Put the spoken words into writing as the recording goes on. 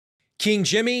King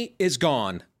Jimmy is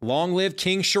gone. Long live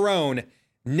King Sherrone.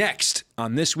 Next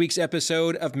on this week's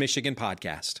episode of Michigan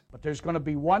Podcast. But there's going to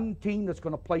be one team that's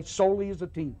going to play solely as a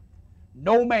team.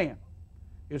 No man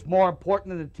is more important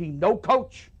than the team. No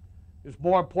coach is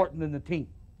more important than the team.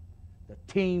 The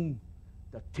team,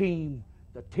 the team,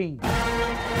 the team. Looks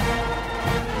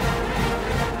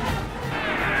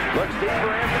deep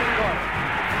for Anthony Clark.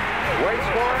 Waits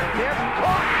for it. Hit.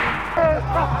 Caught.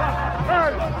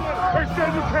 Hey, they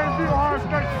said you can't beat Ohio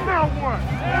State. Now what?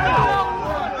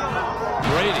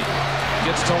 Brady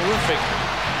gets terrific.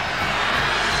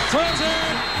 Throws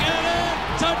it, and a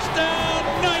touchdown,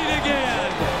 Knight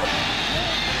again.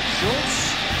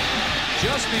 Schultz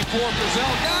just before Brazil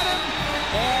got him,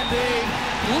 and a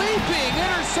leaping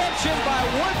interception by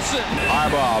Woodson.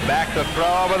 Harbaugh back to throw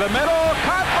over the middle.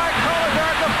 Caught by Collier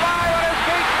at the 5 on his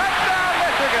feet. Touchdown,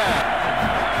 Michigan.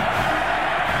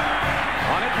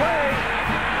 On its way.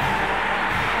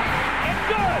 It's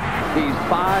good. He's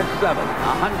 5'7",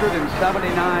 179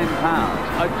 pounds,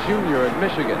 a junior at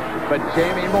Michigan. But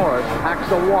Jamie Morris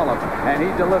packs a wallop, and he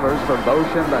delivers for Bo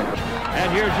Schembechler. And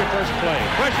here's your first play.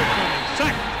 Pressure coming.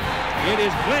 Sack. It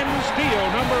is Glenn Steele,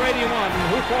 number 81,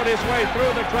 who fought his way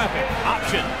through the traffic.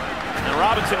 Option. And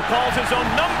Robinson calls his own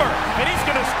number, and he's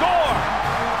going to score.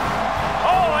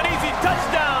 Oh, an easy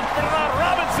touchdown for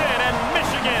Robinson and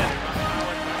Michigan.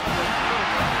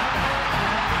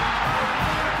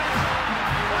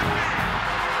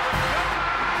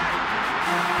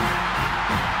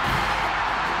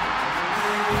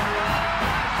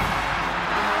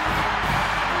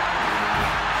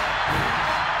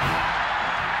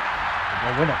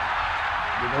 Win it.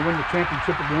 We're going to win the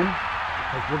championship again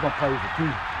because we're going to play as a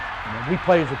team. And when we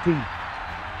play as a team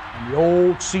and the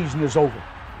old season is over,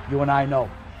 you and I know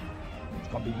it's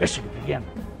going to be Michigan again.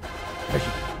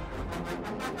 Michigan.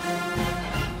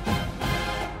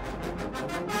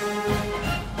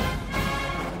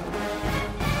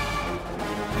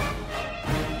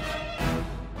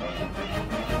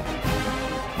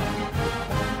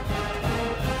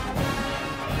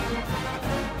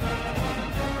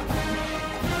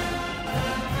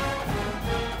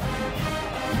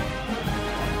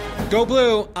 Go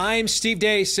Blue, I'm Steve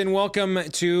Deace, and welcome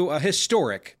to a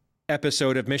historic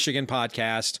episode of Michigan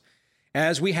Podcast,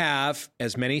 as we have,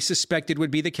 as many suspected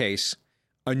would be the case,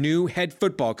 a new head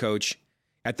football coach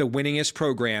at the winningest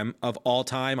program of all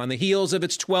time. On the heels of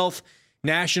its 12th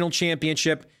national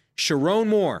championship, Sherrone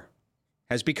Moore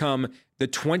has become the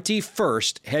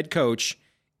 21st head coach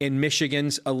in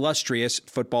Michigan's illustrious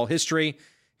football history,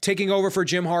 taking over for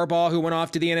Jim Harbaugh, who went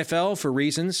off to the NFL for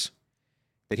reasons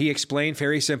that he explained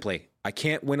very simply. I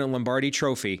can't win a Lombardi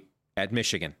trophy at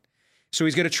Michigan. So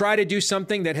he's going to try to do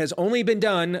something that has only been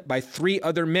done by 3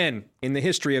 other men in the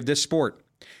history of this sport.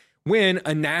 Win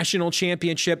a national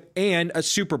championship and a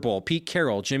Super Bowl. Pete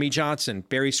Carroll, Jimmy Johnson,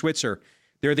 Barry Switzer.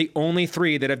 They're the only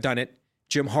 3 that have done it.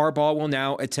 Jim Harbaugh will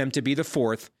now attempt to be the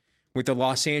 4th with the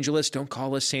Los Angeles, don't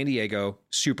call us San Diego,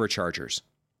 Superchargers.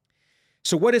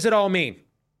 So what does it all mean?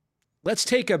 Let's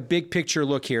take a big picture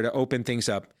look here to open things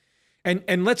up.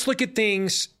 And let's look at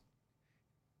things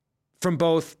from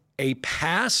both a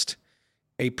past,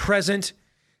 a present,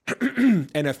 and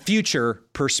a future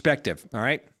perspective, all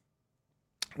right?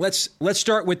 Let's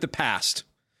start with the past.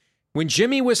 When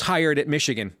Jimmy was hired at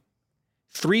Michigan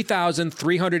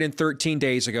 3,313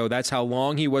 days ago, that's how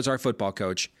long he was our football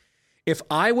coach, if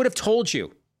I would have told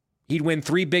you he'd win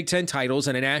 3 Big Ten titles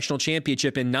and a national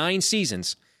championship in 9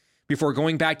 seasons before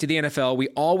going back to the NFL, we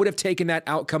all would have taken that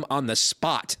outcome on the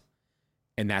spot.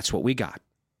 And that's what we got.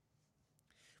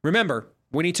 Remember,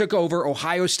 when he took over,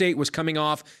 Ohio State was coming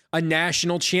off a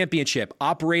national championship,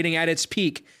 operating at its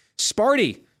peak.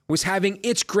 Sparty was having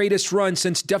its greatest run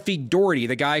since Duffy Doherty,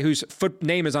 the guy whose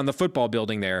name is on the football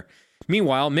building there.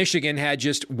 Meanwhile, Michigan had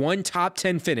just one top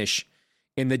 10 finish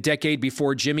in the decade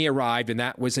before Jimmy arrived, and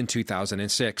that was in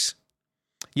 2006.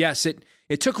 Yes, it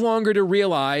took longer to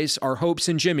realize our hopes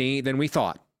in Jimmy than he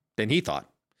thought.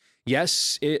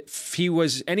 Yes, if he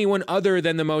was anyone other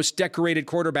than the most decorated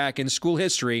quarterback in school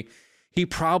history, he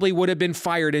probably would have been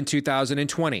fired in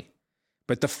 2020.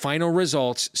 But the final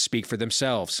results speak for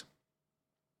themselves.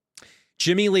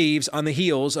 Jimmy leaves on the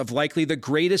heels of likely the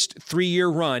greatest 3-year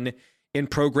run in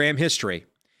program history.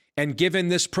 And given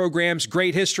this program's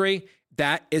great history,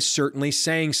 that is certainly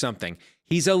saying something.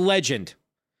 He's a legend.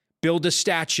 Build a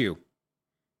statue.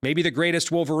 Maybe the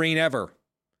greatest Wolverine ever.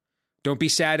 Don't be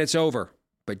sad it's over,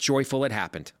 but joyful it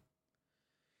happened.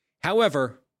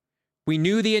 However, we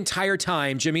knew the entire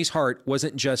time Jimmy's heart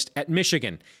wasn't just at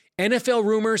Michigan. NFL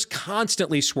rumors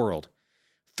constantly swirled.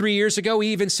 3 years ago,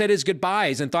 he even said his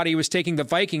goodbyes and thought he was taking the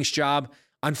Vikings job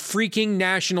on freaking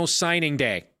National Signing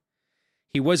Day.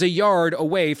 He was a yard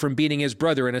away from beating his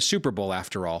brother in a Super Bowl,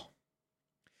 after all.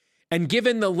 And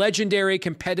given the legendary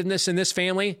competitiveness in this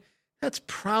family, that's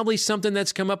probably something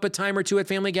that's come up a time or two at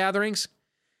family gatherings.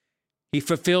 He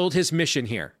fulfilled his mission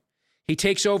here. He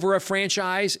takes over a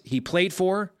franchise he played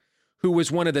for, who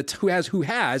has one of the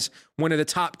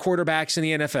top quarterbacks in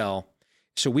the NFL.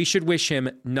 So we should wish him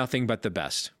nothing but the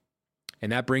best.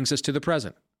 And that brings us to the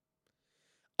present.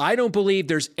 I don't believe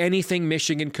there's anything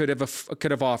Michigan could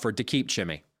have offered to keep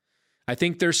Jimmy. I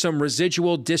think there's some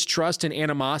residual distrust and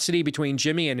animosity between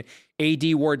Jimmy and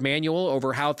A.D. Ward Manuel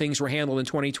over how things were handled in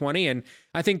 2020, and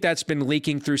I think that's been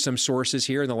leaking through some sources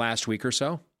here in the last week or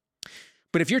so.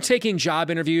 But if you're taking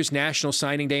job interviews National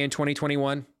Signing Day in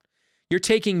 2021, you're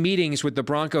taking meetings with the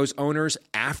Broncos owners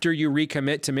after you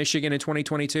recommit to Michigan in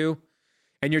 2022,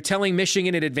 and you're telling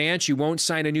Michigan in advance you won't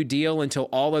sign a new deal until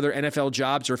all other NFL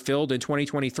jobs are filled in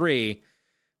 2023,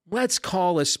 let's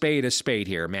call a spade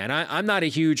here, man. I'm not a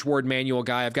huge Ward Manuel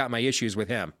guy. I've got my issues with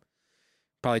him.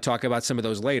 Probably talk about some of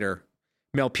those later.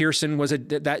 Mel Pearson was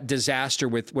that disaster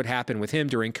with what happened with him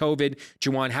during COVID.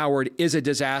 Juwan Howard is a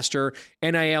disaster.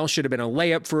 NIL should have been a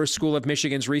layup for a school of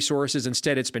Michigan's resources.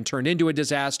 Instead, it's been turned into a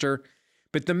disaster.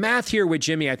 But the math here with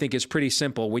Jimmy, I think, is pretty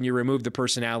simple when you remove the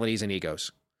personalities and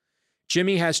egos.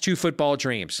 Jimmy has two football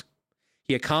dreams.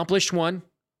 He accomplished one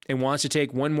and wants to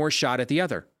take one more shot at the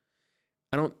other.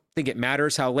 I don't think it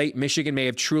matters how late Michigan may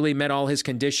have truly met all his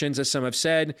conditions, as some have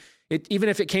said. Even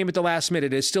if it came at the last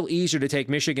minute, it is still easier to take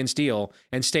Michigan's deal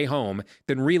and stay home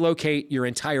than relocate your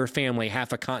entire family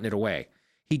half a continent away.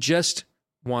 He just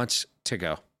wants to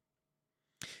go.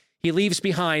 He leaves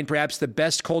behind perhaps the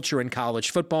best culture in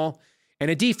college football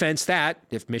and a defense that,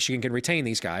 if Michigan can retain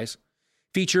these guys,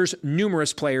 features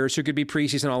numerous players who could be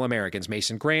preseason All-Americans.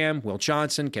 Mason Graham, Will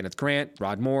Johnson, Kenneth Grant,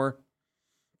 Rod Moore.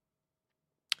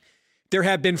 There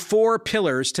have been four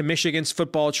pillars to Michigan's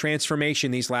football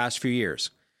transformation these last few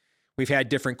years. We've had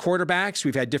different quarterbacks.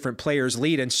 We've had different players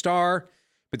lead and star.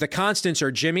 But the constants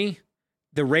are Jimmy,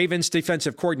 the Ravens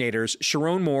defensive coordinators,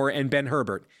 Sherrone Moore, and Ben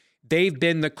Herbert. They've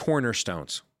been the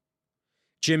cornerstones.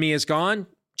 Jimmy is gone.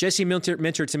 Jesse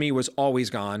Minter to me was always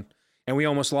gone. And we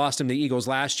almost lost him to the Eagles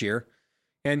last year.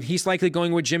 And he's likely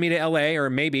going with Jimmy to L.A. or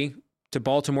maybe to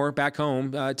Baltimore back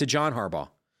home to John Harbaugh.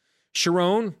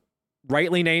 Sherrone,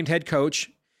 rightly named head coach.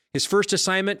 His first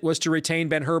assignment was to retain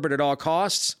Ben Herbert at all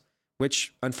costs,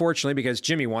 which, unfortunately, because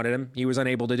Jimmy wanted him, he was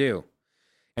unable to do.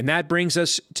 And that brings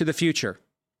us to the future.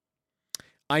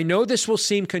 I know this will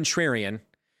seem contrarian,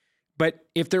 but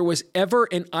if there was ever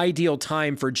an ideal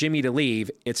time for Jimmy to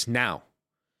leave, it's now.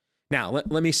 Now,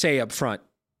 let me say up front,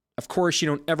 of course, you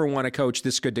don't ever want a coach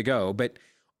this good to go, but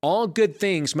all good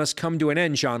things must come to an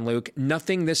end, Jean-Luc.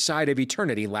 Nothing this side of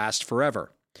eternity lasts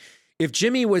forever. If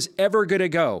Jimmy was ever going to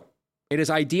go, it is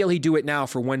ideal he do it now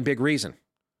for one big reason.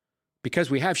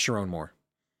 Because we have Sherrone Moore.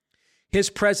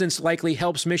 His presence likely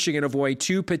helps Michigan avoid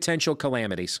two potential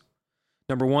calamities.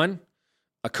 Number one,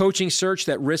 a coaching search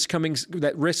that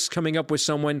risks coming up with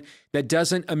someone that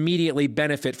doesn't immediately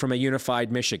benefit from a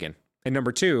unified Michigan. And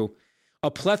number two, a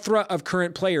plethora of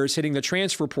current players hitting the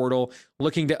transfer portal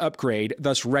looking to upgrade,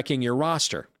 thus wrecking your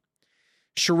roster.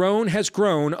 Sherrone has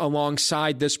grown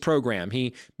alongside this program.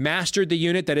 He mastered the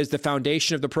unit that is the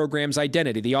foundation of the program's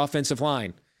identity, the offensive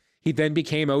line. He then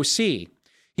became OC.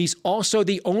 He's also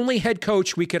the only head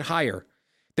coach we could hire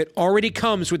that already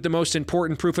comes with the most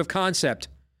important proof of concept.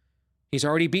 He's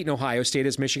already beaten Ohio State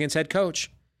as Michigan's head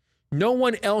coach. No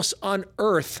one else on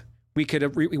earth we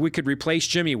could replace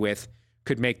Jimmy with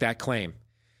could make that claim.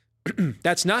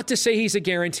 That's not to say he's a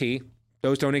guarantee.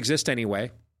 Those don't exist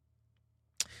anyway.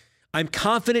 I'm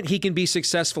confident he can be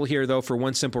successful here, though, for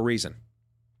one simple reason.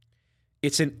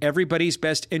 It's in everybody's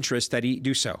best interest that he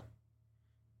do so.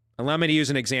 Allow me to use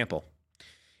an example.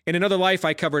 In another life,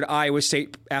 I covered Iowa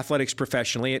State athletics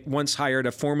professionally. It once hired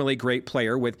a formerly great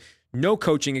player with no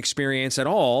coaching experience at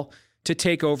all to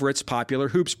take over its popular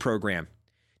hoops program.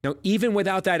 Now, even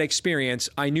without that experience,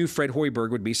 I knew Fred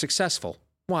Hoiberg would be successful.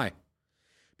 Why?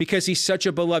 Because he's such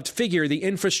a beloved figure, the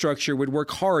infrastructure would work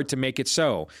hard to make it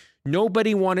so.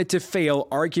 Nobody wanted to fail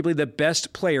arguably the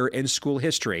best player in school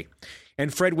history.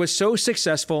 And Fred was so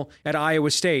successful at Iowa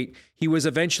State, he was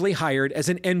eventually hired as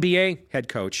an NBA head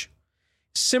coach.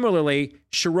 Similarly,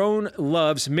 Sherrone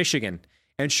loves Michigan,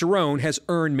 and Sherrone has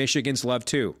earned Michigan's love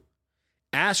too.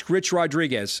 Ask Rich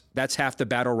Rodriguez. That's half the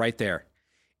battle right there.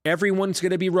 Everyone's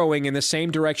going to be rowing in the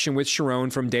same direction with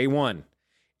Sherrone from day one.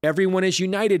 Everyone is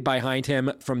united behind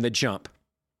him from the jump.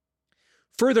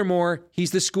 Furthermore,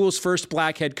 he's the school's first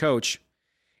black head coach.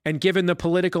 And given the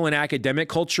political and academic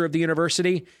culture of the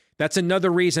university, that's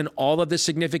another reason all of the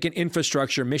significant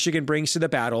infrastructure Michigan brings to the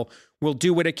battle will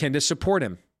do what it can to support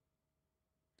him.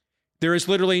 There is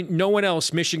literally no one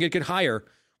else Michigan could hire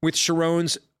with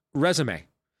Sherrone's resume,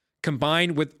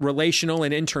 combined with relational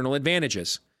and internal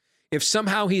advantages. If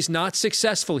somehow he's not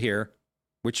successful here,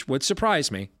 which would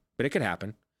surprise me, but it could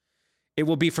happen, it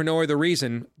will be for no other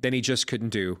reason than he just couldn't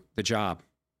do the job.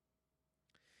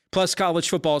 Plus, college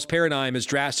football's paradigm is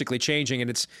drastically changing, and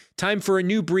it's time for a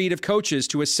new breed of coaches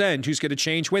to ascend who's going to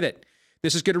change with it.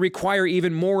 This is going to require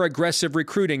even more aggressive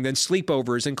recruiting than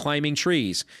sleepovers and climbing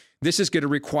trees. This is going to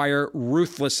require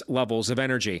ruthless levels of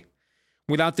energy.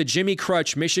 Without the Jimmy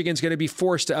crutch, Michigan's going to be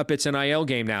forced to up its NIL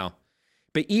game now.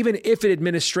 But even if it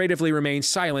administratively remains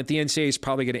silent, the NCAA is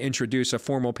probably going to introduce a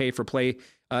formal pay-for-play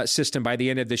system by the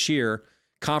end of this year.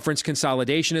 Conference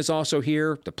consolidation is also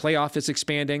here. The playoff is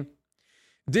expanding.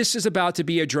 This is about to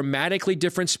be a dramatically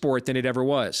different sport than it ever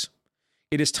was.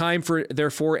 It is time for,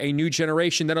 therefore, a new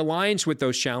generation that aligns with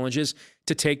those challenges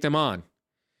to take them on.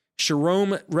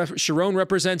 Sherrone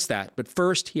represents that, but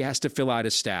first he has to fill out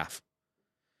his staff.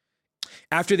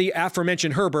 After the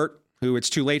aforementioned Herbert, who it's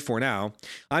too late for now,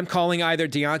 I'm calling either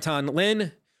Deonton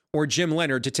Lynn or Jim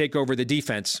Leonard to take over the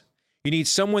defense. You need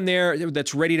someone there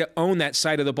that's ready to own that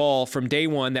side of the ball from day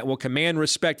one that will command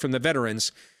respect from the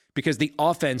veterans because the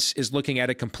offense is looking at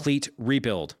a complete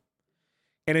rebuild.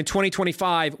 And in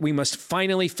 2025, we must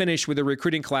finally finish with a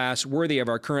recruiting class worthy of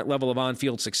our current level of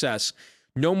on-field success.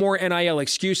 No more NIL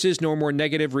excuses, no more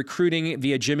negative recruiting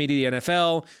via Jimmy to the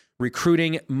NFL.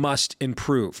 Recruiting must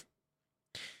improve.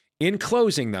 In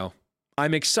closing, though,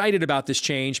 I'm excited about this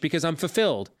change because I'm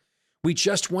fulfilled. We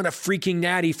just won a freaking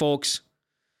natty, folks.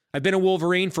 I've been a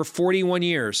Wolverine for 41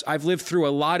 years. I've lived through a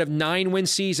lot of 9-win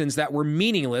seasons that were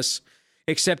meaningless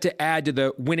except to add to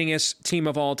the winningest team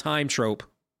of all time trope.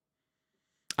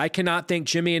 I cannot thank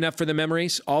Jimmy enough for the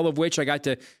memories, all of which I got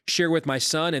to share with my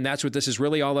son, and that's what this is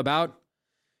really all about.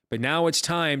 But now it's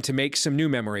time to make some new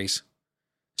memories.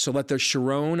 So let the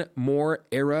Sherrone Moore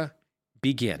era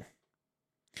begin.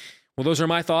 Well, those are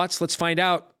my thoughts. Let's find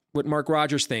out what Mark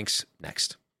Rogers thinks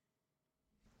next.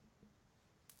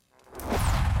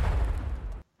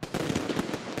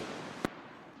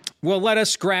 Well, let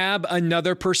us grab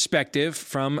another perspective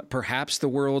from perhaps the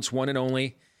world's one and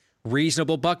only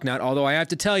reasonable Bucknut. Although I have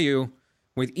to tell you,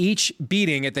 with each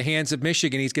beating at the hands of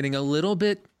Michigan, he's getting a little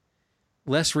bit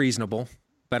less reasonable.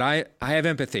 But I have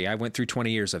empathy. I went through 20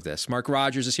 years of this. Mark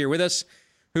Rogers is here with us,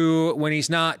 who, when he's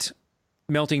not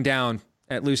melting down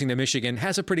at losing to Michigan,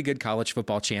 has a pretty good college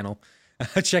football channel.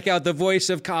 Check out the Voice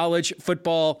of College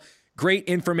Football. Great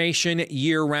information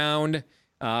year-round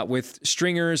with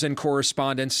stringers and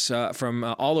correspondents from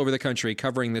all over the country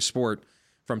covering the sport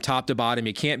from top to bottom.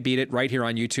 You can't beat it right here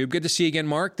on YouTube. Good to see you again,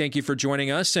 Mark. Thank you for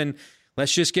joining us. And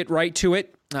let's just get right to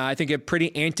it. I think a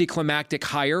pretty anticlimactic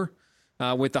hire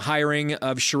with the hiring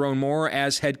of Sherrone Moore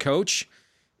as head coach.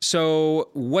 So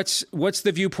what's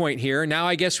the viewpoint here? Now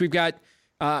I guess we've got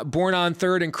born on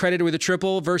third and credited with a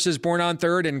triple versus born on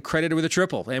third and credited with a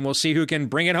triple. And we'll see who can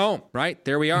bring it home, right?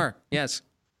 There we are. Yes.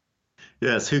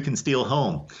 Yes, who can steal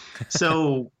home?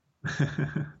 So,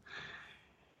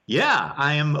 yeah,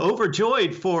 I am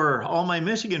overjoyed for all my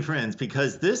Michigan friends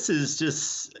because this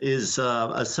is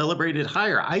a celebrated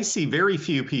hire. I see very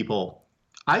few people.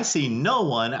 I see no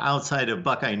one outside of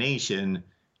Buckeye Nation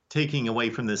taking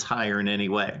away from this hire in any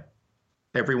way.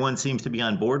 Everyone seems to be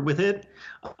on board with it.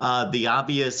 The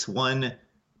obvious one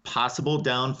possible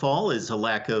downfall is a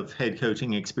lack of head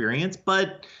coaching experience,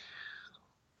 but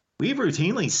we've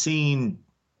routinely seen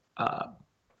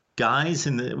guys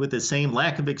with the same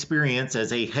lack of experience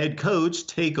as a head coach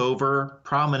take over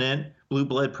prominent blue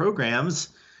blood programs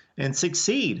and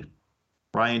succeed.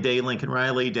 Ryan Day, Lincoln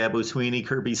Riley, Dabo Swinney,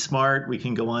 Kirby Smart, we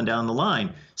can go on down the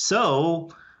line. So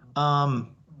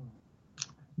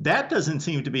that doesn't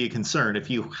seem to be a concern. If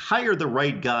you hire the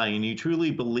right guy and you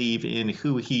truly believe in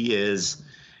who he is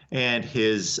and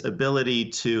his ability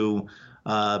to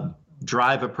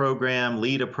drive a program,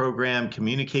 lead a program,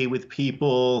 communicate with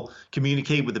people,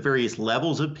 communicate with the various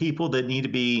levels of people that need to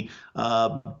be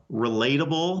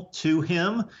relatable to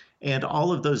him, and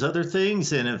all of those other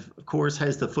things, and of course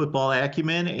has the football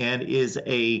acumen and is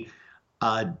a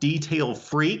detail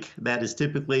freak. That is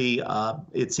typically,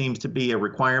 it seems to be a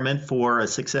requirement for a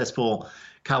successful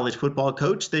college football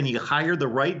coach. Then you hire the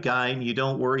right guy and you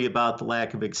don't worry about the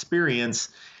lack of experience.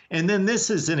 And then this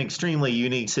is an extremely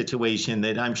unique situation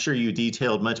that I'm sure you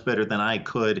detailed much better than I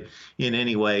could in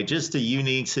any way. Just a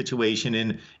unique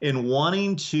situation in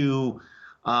wanting to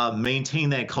maintain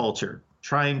that culture,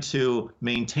 trying to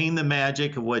maintain the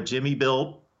magic of what Jimmy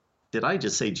built. Did I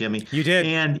just say Jimmy? You did.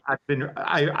 And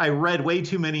I read way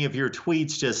too many of your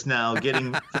tweets just now,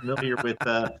 getting familiar with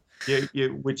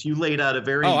which you laid out a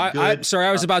very good. I'm sorry,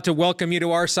 I was about to welcome you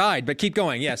to our side, but keep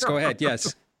going. Yes, go ahead.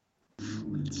 Yes.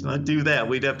 Let's not do that.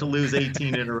 We'd have to lose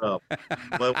 18 in a row,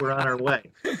 but we're on our way.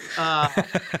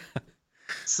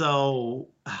 So,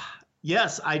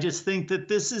 yes, I just think that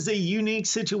this is a unique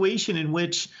situation in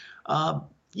which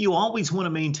you always want to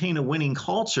maintain a winning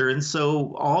culture. And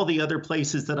so all the other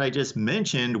places that I just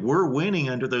mentioned were winning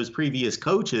under those previous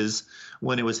coaches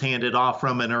when it was handed off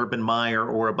from an Urban Meyer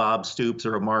or a Bob Stoops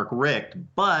or a Mark Richt.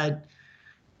 But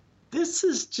this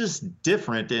is just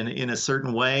different in a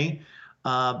certain way,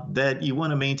 that you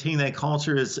want to maintain that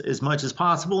culture as much as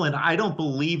possible. And I don't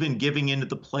believe in giving in to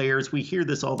the players. We hear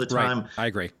this all the time. Right. I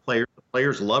agree.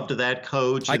 Players loved that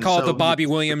coach. I call it the Bobby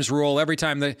Williams rule. Every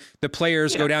time the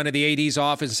players go down to the AD's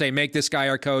office and say, make this guy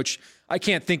our coach, I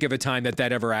can't think of a time that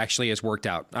ever actually has worked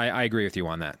out. I agree with you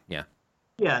on that. Yeah.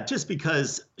 Yeah, just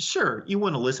because, sure, you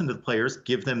want to listen to the players,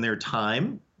 give them their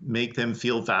time, make them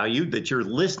feel valued, that you're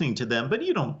listening to them, but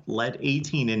you don't let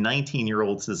 18 and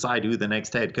 19-year-olds decide who the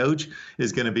next head coach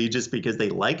is going to be just because they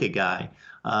like a guy.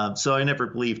 So I never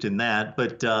believed in that,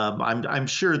 but I'm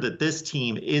sure that this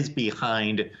team is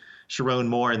behind Sherrone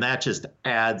Moore, and that just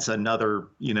adds another,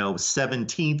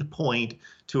 17th point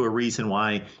to a reason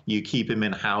why you keep him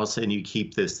in-house and you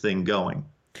keep this thing going.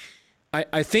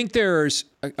 I think there's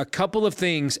a couple of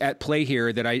things at play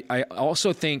here that I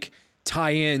also think tie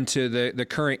into the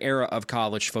current era of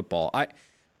college football.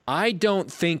 I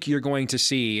don't think you're going to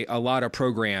see a lot of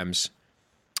programs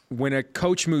when a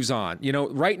coach moves on.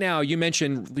 Right now you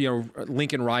mentioned,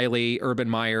 Lincoln Riley, Urban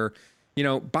Meyer,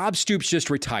 Bob Stoops just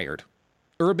retired.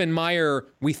 Urban Meyer,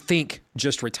 we think,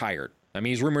 just retired. I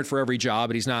mean, he's rumored for every job,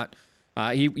 but he's not.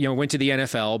 He went to the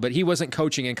NFL, but he wasn't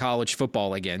coaching in college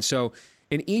football again. So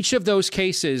in each of those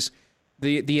cases,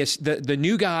 the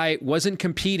new guy wasn't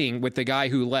competing with the guy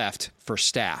who left for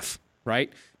staff,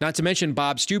 right? Not to mention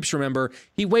Bob Stoops, remember,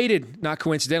 he waited, not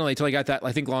coincidentally, until he got that,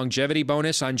 I think, longevity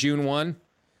bonus on June 1.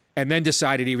 And then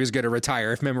decided he was going to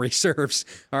retire, if memory serves.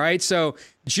 All right, so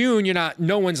June,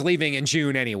 no one's leaving in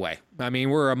June anyway. I mean,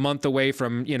 we're a month away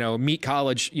from, meet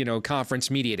college,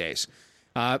 conference media days.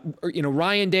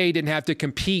 Ryan Day didn't have to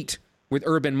compete with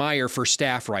Urban Meyer for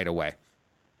staff right away.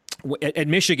 At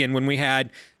Michigan, when we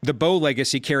had the Bo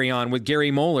legacy carry on with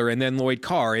Gary Moeller and then Lloyd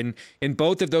Carr, and in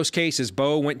both of those cases,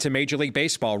 Bo went to Major League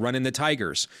Baseball running the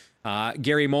Tigers.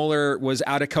 Gary Moeller was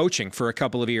out of coaching for a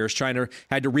couple of years,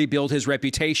 had to rebuild his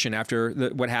reputation after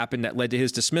what happened that led to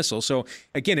his dismissal. So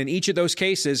again, in each of those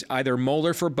cases, either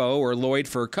Moeller for Bo or Lloyd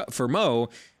for Mo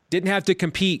didn't have to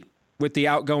compete with the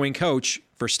outgoing coach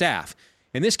for staff.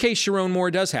 In this case, Sherrone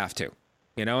Moore does have to,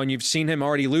 and you've seen him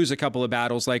already lose a couple of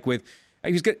battles, like with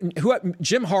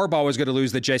Jim Harbaugh was going to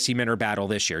lose the Jesse Minter battle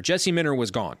this year. Jesse Minter was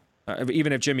gone.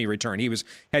 Even if Jimmy returned, he was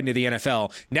heading to the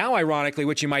NFL. Now, ironically,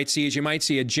 what you might see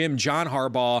a John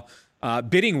Harbaugh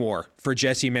bidding war for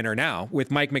Jesse Minter now,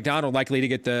 with Mike Macdonald likely to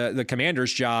get the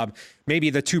Commander's job. Maybe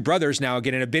the two brothers now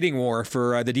get in a bidding war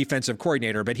for the defensive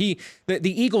coordinator. But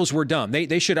the Eagles were dumb.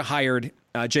 They should have hired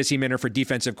Jesse Minter for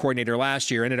defensive coordinator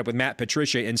last year, ended up with Matt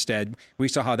Patricia instead. We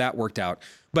saw how that worked out.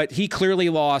 But he clearly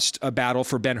lost a battle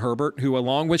for Ben Herbert, who,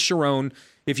 along with Sherrone,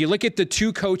 if you look at the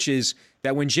two coaches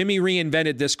that when Jimmy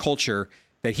reinvented this culture,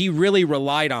 that he really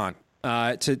relied on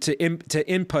to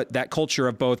input that culture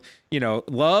of both,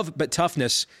 love but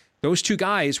toughness. Those two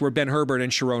guys were Ben Herbert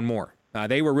and Sherrone Moore.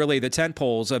 They were really the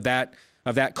tentpoles of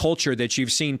that culture that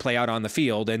you've seen play out on the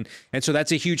field, and so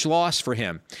that's a huge loss for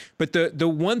him. But the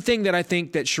one thing that I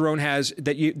think that Sherrone has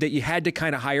that you had to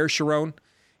kind of hire Sherrone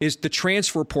is the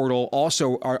transfer portal.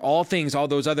 Also, are all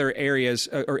those other areas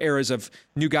or eras of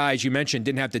new guys you mentioned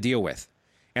didn't have to deal with.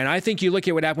 And I think you look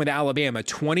at what happened with Alabama,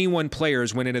 21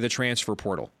 players went into the transfer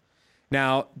portal.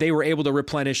 Now, they were able to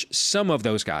replenish some of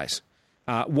those guys.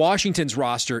 Washington's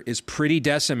roster is pretty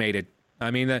decimated.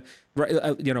 I mean,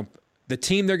 the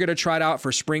team they're going to trot out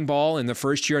for spring ball in the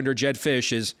first year under Jed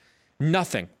Fish is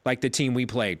nothing like the team we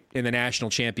played in the national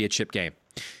championship game.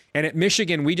 And at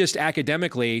Michigan, we just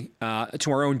academically,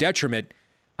 to our own detriment,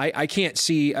 I can't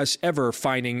see us ever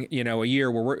finding, a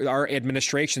year where our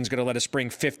administration is going to let us bring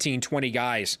 15, 20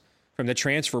 guys from the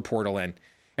transfer portal in.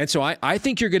 And so I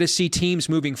think you're going to see teams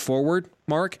moving forward,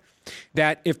 Mark,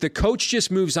 that if the coach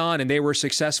just moves on and they were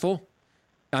successful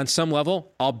on some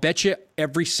level, I'll bet you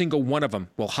every single one of them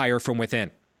will hire from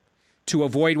within to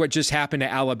avoid what just happened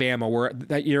to Alabama, where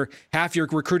that half your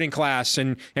recruiting class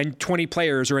and 20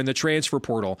 players are in the transfer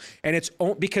portal. And it's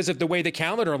because of the way the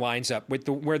calendar lines up with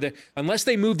unless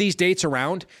they move these dates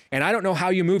around, and I don't know how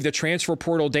you move the transfer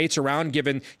portal dates around,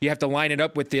 given you have to line it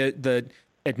up with the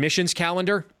admissions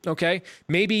calendar, okay?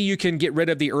 Maybe you can get rid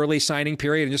of the early signing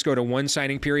period and just go to one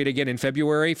signing period again in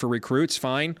February for recruits,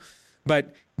 fine.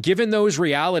 But given those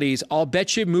realities, I'll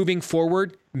bet you moving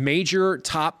forward, major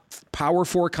top Power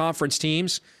 4 conference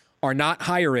teams are not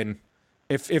hiring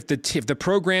if the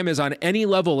program is on any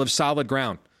level of solid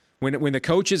ground. When the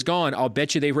coach is gone, I'll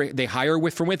bet you they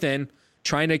hire from within,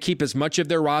 trying to keep as much of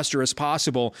their roster as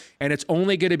possible. And it's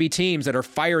only going to be teams that are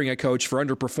firing a coach for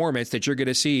underperformance that you're going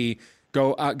to see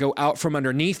go out from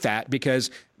underneath that, because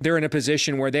they're in a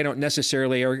position where they're not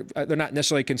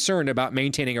necessarily concerned about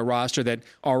maintaining a roster that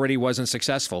already wasn't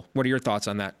successful. What are your thoughts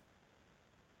on that?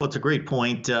 Well, it's a great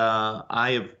point.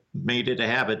 I have made it a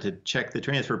habit to check the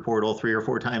transfer portal 3 or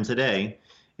 4 times a day.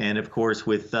 And of course,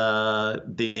 with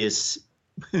this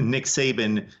Nick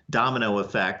Saban domino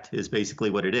effect is basically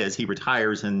what it is. He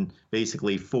retires and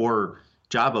basically 4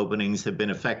 job openings have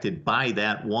been affected by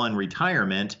that one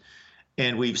retirement.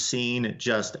 And we've seen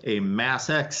just a mass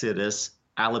exodus,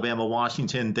 Alabama,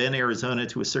 Washington, then Arizona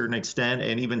to a certain extent,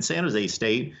 and even San Jose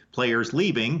State players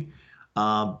leaving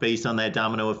based on that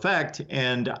domino effect.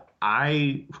 And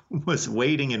I was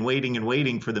waiting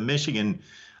for the Michigan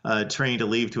train to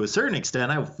leave to a certain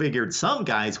extent. I figured some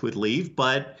guys would leave,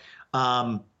 but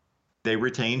they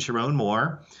retained Sherrone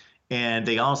Moore. And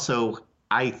they also,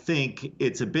 I think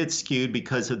it's a bit skewed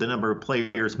because of the number of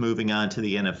players moving on to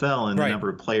the NFL and the number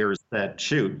of players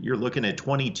that you're looking at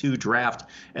 22 draft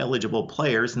eligible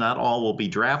players. Not all will be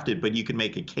drafted, but you can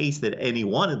make a case that any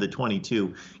one of the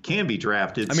 22 can be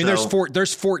drafted. I mean,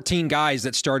 there's 14 guys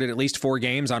that started at least 4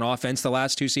 games on offense the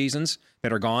last 2 seasons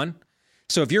that are gone.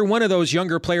 So if you're one of those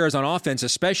younger players on offense,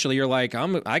 especially, you're like,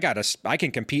 I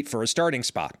can compete for a starting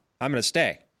spot. I'm going to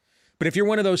stay. But if you're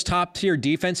one of those top tier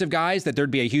defensive guys that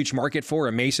there'd be a huge market for,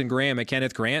 a Mason Graham, a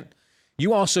Kenneth Grant,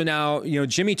 you also now,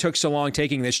 Jimmy took so long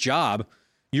taking this job,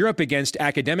 you're up against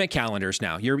academic calendars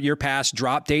now. You're past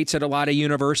drop dates at a lot of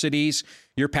universities.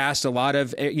 You're past a lot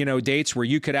of, dates where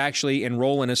you could actually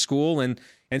enroll in a school. And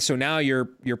so now you're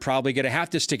probably going to have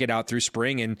to stick it out through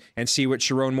spring and see what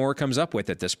Sherrone Moore comes up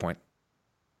with at this point.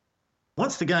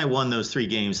 Once the guy won those 3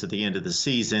 games at the end of the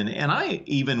season, and I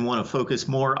even want to focus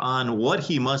more on what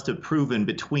he must have proven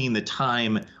between the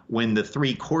time when the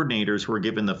 3 coordinators were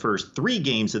given the first 3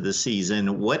 games of the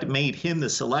season, what made him the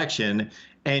selection.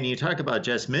 And you talk about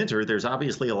Jess Minter, there's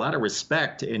obviously a lot of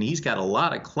respect, and he's got a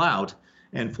lot of clout.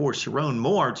 And for Sherrone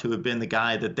Moore to have been the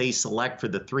guy that they select for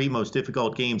the 3 most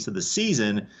difficult games of the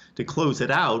season to close it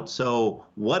out. So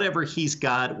whatever he's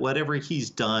got, whatever he's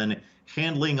done,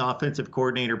 handling offensive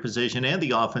coordinator position and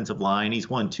the offensive line. He's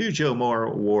won 2 Joe Moore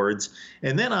awards.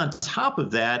 And then on top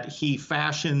of that, he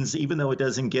fashions, even though it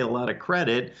doesn't get a lot of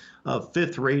credit, a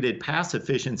 5th-rated pass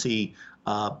efficiency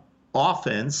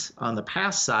offense on the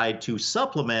pass side to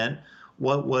supplement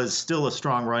what was still a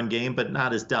strong run game, but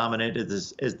not as dominant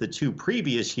as the 2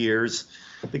 previous years.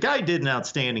 The guy did an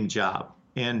outstanding job.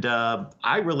 And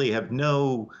I really have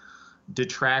no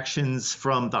detractions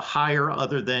from the hire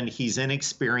other than he's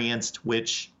inexperienced,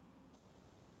 which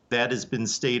that has been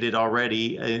stated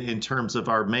already in terms of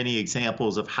our many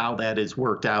examples of how that has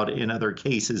worked out in other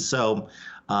cases. So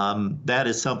that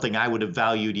is something I would have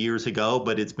valued years ago,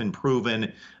 but it's been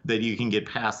proven that you can get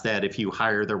past that if you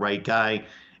hire the right guy.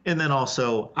 And then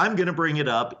also, I'm going to bring it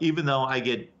up, even though I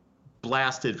get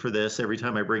blasted for this every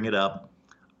time I bring it up,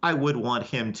 I would want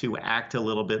him to act a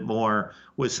little bit more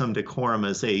with some decorum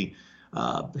as a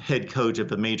head coach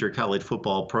of a major college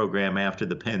football program after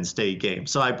the Penn State game.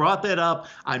 So I brought that up.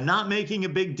 I'm not making a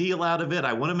big deal out of it.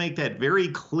 I want to make that very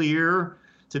clear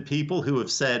to people who have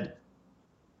said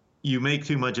you make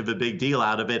too much of a big deal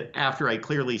out of it after I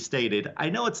clearly stated, I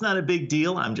know it's not a big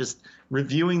deal. I'm just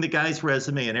reviewing the guy's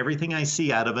resume and everything I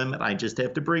see out of him. And I just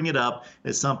have to bring it up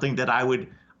as something that I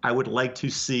would like to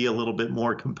see a little bit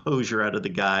more composure out of the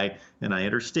guy. And I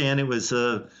understand it was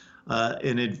an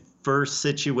adverse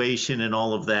situation and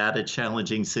all of that, a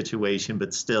challenging situation,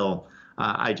 but still,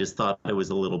 I just thought I was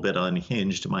a little bit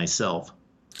unhinged myself.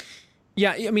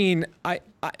 Yeah, I mean,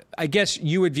 I guess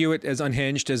you would view it as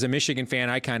unhinged. As a Michigan fan,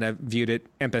 I kind of viewed it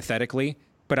empathetically,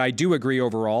 but I do agree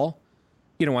overall.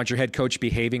 You don't want your head coach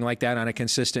behaving like that on a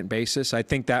consistent basis. I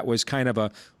think that was kind of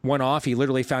a one-off. He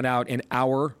literally found out an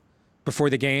hour before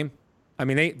the game. I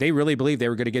mean, they really believed they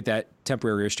were going to get that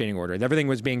temporary restraining order. Everything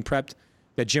was being prepped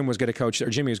that Jimmy was going to coach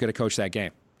that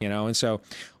game, and so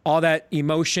all that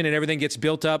emotion and everything gets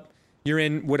built up. You're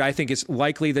in what I think is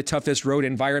likely the toughest road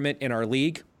environment in our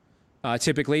league.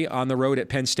 Typically on the road at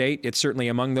Penn State, it's certainly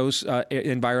among those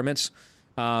environments.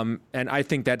 And I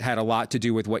think that had a lot to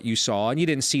do with what you saw. And you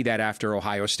didn't see that after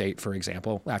Ohio State, for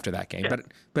example, after that game. Yeah.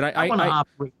 But I want to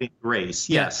operate in grace.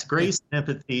 Yes, grace and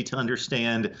empathy to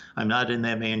understand I'm not in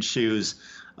that man's shoes.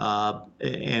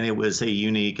 And it was a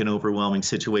unique and overwhelming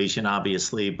situation,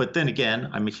 obviously. But then again,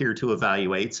 I'm here to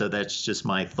evaluate. So that's just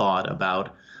my thought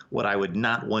about what I would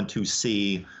not want to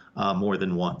see more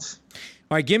than once.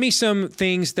 All right, give me some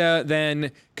things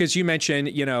then, because you mentioned,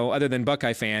 other than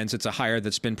Buckeye fans, it's a hire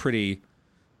that's been pretty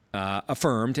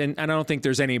affirmed. And I don't think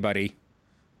there's anybody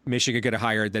Michigan could have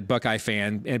hired that Buckeye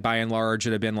fan, and by and large,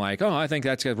 would have been like, oh, I think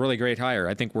that's a really great hire.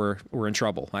 I think we're in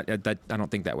trouble. I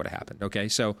don't think that would have happened. Okay,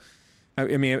 so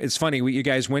I mean, it's funny. You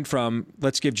guys went from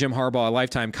let's give Jim Harbaugh a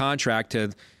lifetime contract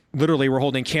to literally we're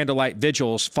holding candlelight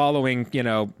vigils following,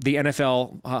 the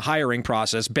NFL hiring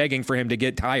process, begging for him to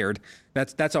get hired.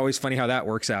 That's always funny how that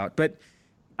works out. But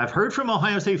I've heard from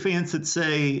Ohio State fans that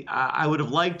say I would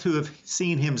have liked to have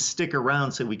seen him stick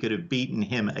around so we could have beaten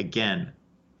him again.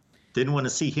 Didn't want to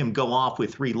see him go off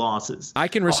with 3 losses. I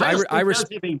can does have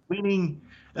a winning,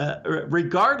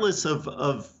 regardless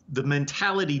of the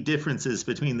mentality differences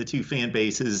between the two fan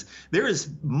bases. There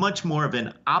is much more of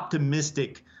an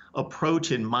optimistic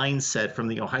approach and mindset from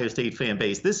the Ohio State fan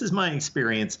base. This is my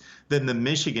experience than the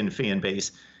Michigan fan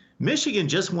base. Michigan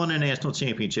just won a national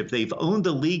championship. They've owned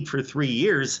the league for 3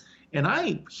 years. And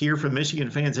I hear from Michigan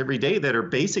fans every day that are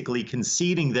basically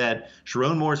conceding that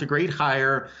Sherrone Moore's a great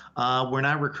hire. We're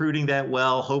not recruiting that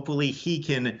well. Hopefully he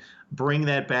can bring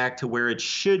that back to where it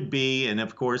should be. And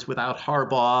of course, without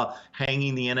Harbaugh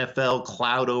hanging the NFL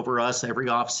cloud over us every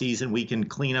offseason, we can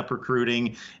clean up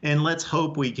recruiting. And let's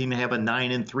hope we can have a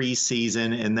 9-3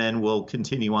 season, and then we'll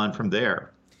continue on from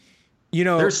there.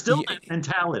 There's still that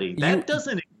mentality. That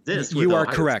doesn't exist. You are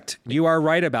correct. You are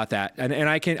right about that. And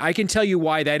I can tell you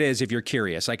why that is if you're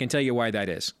curious. I can tell you why that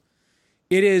is.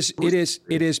 It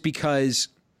is because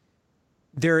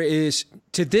there is,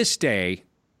 to this day,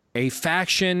 a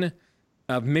faction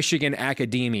of Michigan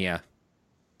academia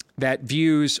that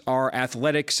views our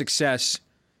athletic success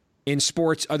in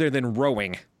sports other than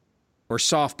rowing or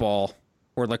softball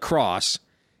or lacrosse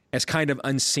as kind of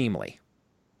unseemly.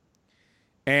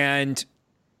 And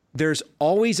there's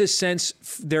always a sense,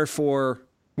 therefore,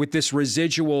 with this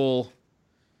residual,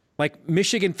 like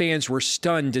Michigan fans were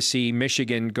stunned to see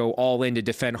Michigan go all in to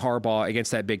defend Harbaugh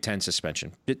against that Big Ten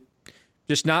suspension.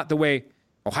 Just not the way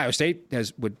Ohio State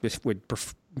would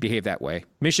behave that way.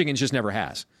 Michigan just never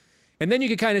has. And then you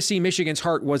could kind of see Michigan's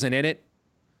heart wasn't in it.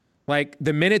 Like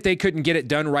the minute they couldn't get it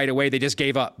done right away, they just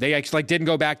gave up. They actually didn't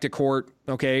go back to court,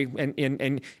 okay,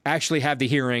 and actually have the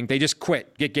hearing. They just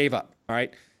quit, gave up, all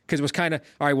right? Because it was kind of,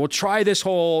 all right, we'll try this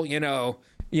whole,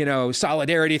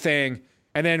 solidarity thing.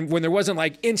 And then when there wasn't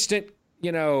like instant,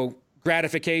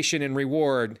 gratification and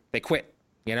reward, they quit,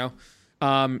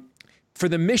 For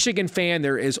the Michigan fan,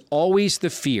 there is always the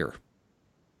fear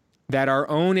that our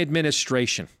own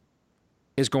administration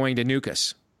is going to nuke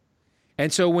us.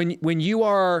 And so when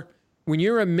you're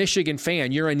a Michigan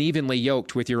fan, you're unevenly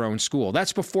yoked with your own school.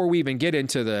 That's before we even get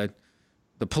into the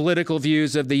political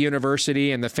views of the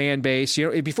university and the fan base.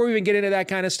 Before we even get into that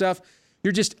kind of stuff,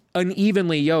 you're just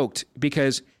unevenly yoked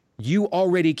because you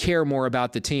already care more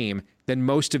about the team than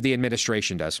most of the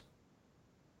administration does.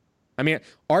 I mean,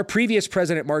 our previous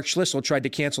president, Mark Schlissel, tried to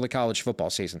cancel the college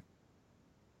football season.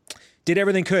 Did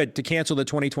everything could to cancel the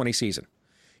 2020 season.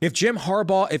 If Jim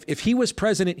Harbaugh, if he was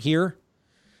president here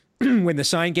when the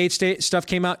Signgate stuff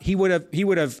came out, he would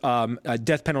have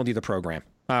death penalty the program.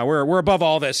 We're above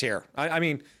all this here. I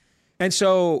mean, and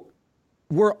so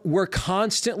we're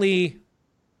constantly.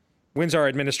 When's our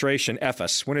administration F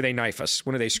us? When do they knife us?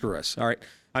 When do they screw us? All right.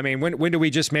 I mean, when do we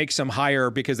just make some hire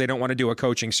because they don't want to do a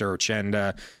coaching search? And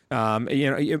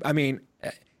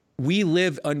we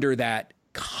live under that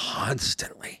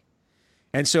constantly,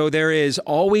 and so there is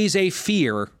always a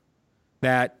fear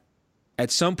that at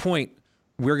some point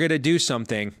we're going to do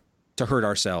something to hurt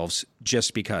ourselves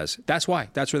just because. That's why.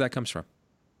 That's where that comes from.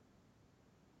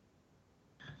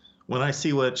 When I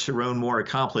see what Sherrone Moore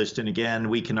accomplished, and again,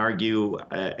 we can argue,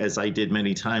 as I did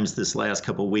many times this last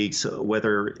couple of weeks,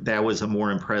 whether that was a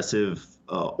more impressive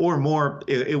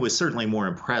it was certainly more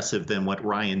impressive than what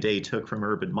Ryan Day took from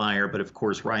Urban Meyer. But of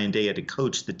course, Ryan Day had to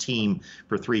coach the team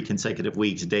for 3 consecutive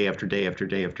weeks, day after day after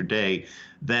day after day.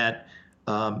 That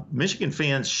Michigan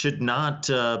fans should not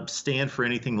stand for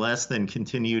anything less than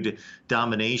continued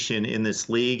domination in this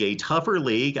league, a tougher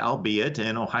league, albeit,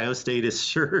 and Ohio State is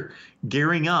sure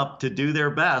gearing up to do their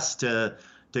best to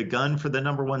gun for the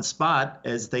number 1 spot,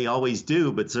 as they always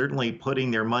do, but certainly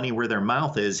putting their money where their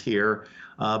mouth is here.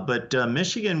 But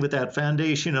Michigan, with that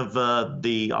foundation of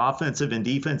the offensive and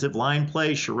defensive line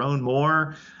play, Sherrone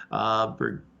Moore,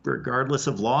 regardless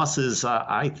of losses,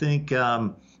 I think,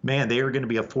 man, they are going to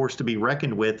be a force to be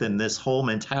reckoned with. And this whole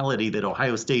mentality that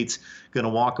Ohio State's going to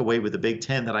walk away with the Big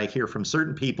Ten that I hear from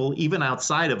certain people, even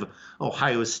outside of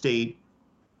Ohio State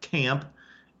camp,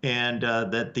 and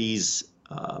that there's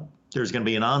going to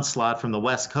be an onslaught from the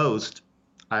West Coast.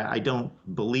 I don't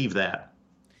believe that.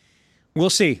 We'll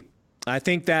see. I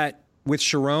think that with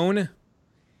Sherrone,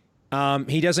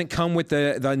 he doesn't come with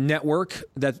the network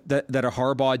that a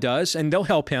Harbaugh does, and they'll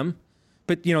help him.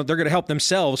 But, they're going to help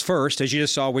themselves first, as you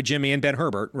just saw with Jimmy and Ben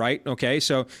Herbert, right? Okay,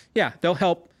 so, yeah, they'll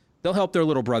help their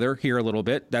little brother here a little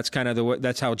bit. That's kind of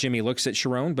that's how Jimmy looks at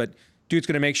Sherrone, but dude's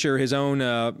going to make sure his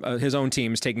own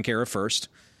team is taken care of first.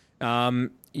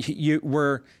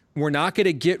 We're not going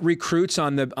to get recruits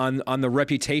on the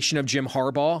reputation of Jim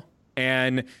Harbaugh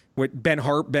and with Ben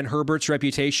Herbert's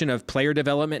reputation of player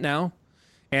development now.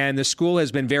 And the school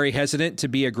has been very hesitant to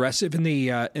be aggressive in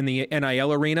the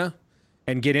NIL arena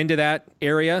and get into that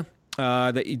area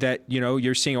that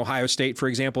you're seeing Ohio State, for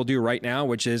example, do right now,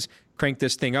 which is crank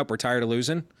this thing up. We're tired of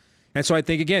losing. And so I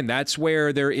think, again, that's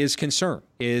where there is concern.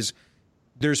 There's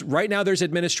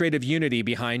administrative unity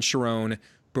behind Sherrone,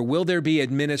 but will there be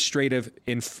administrative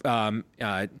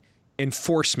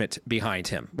enforcement behind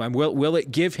him? Will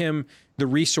it give him the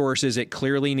resources it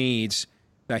clearly needs,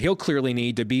 that he'll clearly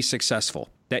need to be successful?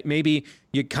 That maybe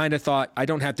you kind of thought, I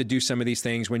don't have to do some of these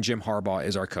things when Jim Harbaugh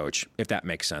is our coach, if that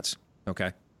makes sense.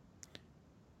 Okay.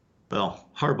 Well,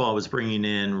 Harbaugh was bringing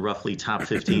in roughly top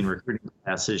 15 recruiting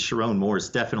classes. Sherrone Moore is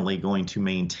definitely going to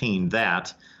maintain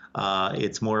that.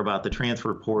 It's more about the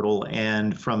transfer portal,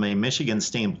 and from a Michigan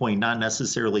standpoint, not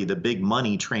necessarily the big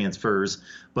money transfers,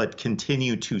 but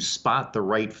continue to spot the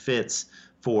right fits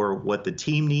for what the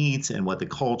team needs and what the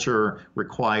culture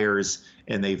requires.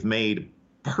 And they've made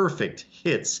perfect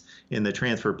hits in the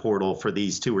transfer portal for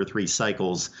these 2 or 3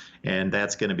 cycles, and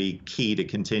that's going to be key to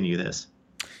continue this.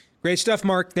 Great stuff,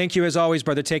 Mark. Thank you as always,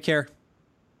 brother. Take care.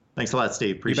 Thanks a lot,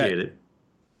 Steve. Appreciate it.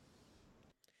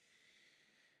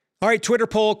 All right, Twitter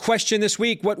poll question this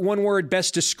week. What one word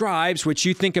best describes what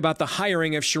you think about the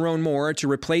hiring of Sherrone Moore to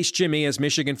replace Jimmy as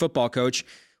Michigan football coach?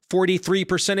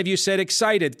 43% of you said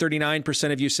excited.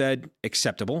 39% of you said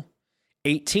acceptable.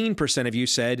 18% of you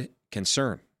said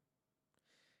concern.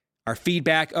 Our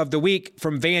feedback of the week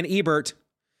from Van Ebert.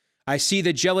 I see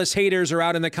the jealous haters are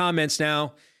out in the comments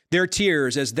now. Their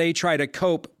tears as they try to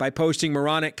cope by posting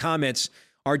moronic comments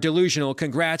are delusional.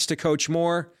 Congrats to Coach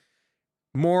Moore.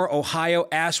 More Ohio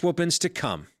ass whoopings to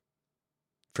come.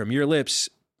 From your lips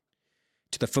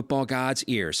to the football god's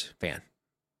ears, Van.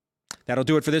 That'll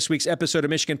do it for this week's episode of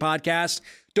Michigan Podcast.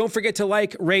 Don't forget to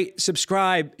like, rate,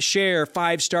 subscribe, share,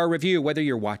 5-star review, whether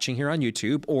you're watching here on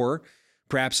YouTube or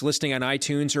perhaps listening on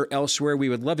iTunes or elsewhere. We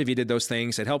would love if you did those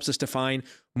things. It helps us to find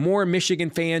more Michigan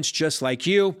fans just like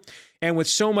you. And with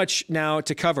so much now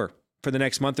to cover for the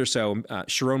next month or so,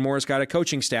 Sherrone Moore's got a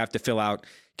coaching staff to fill out.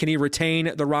 Can he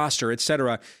retain the roster,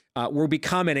 etc.? We'll be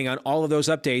commenting on all of those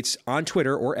updates on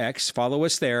Twitter or X. Follow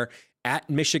us there at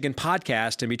Michigan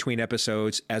Podcast in between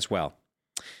episodes as well.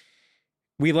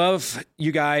 We love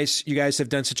you guys. You guys have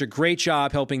done such a great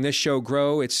job helping this show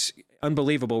grow. It's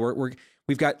unbelievable.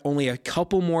 We've got only a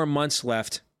couple more months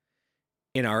left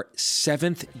in our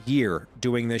 7th year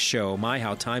doing this show. My,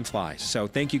 how time flies. So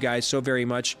thank you guys so very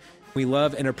much. We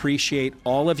love and appreciate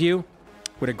all of you.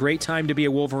 What a great time to be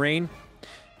a Wolverine.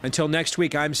 Until next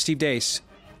week, I'm Steve Deace.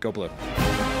 Go Blue.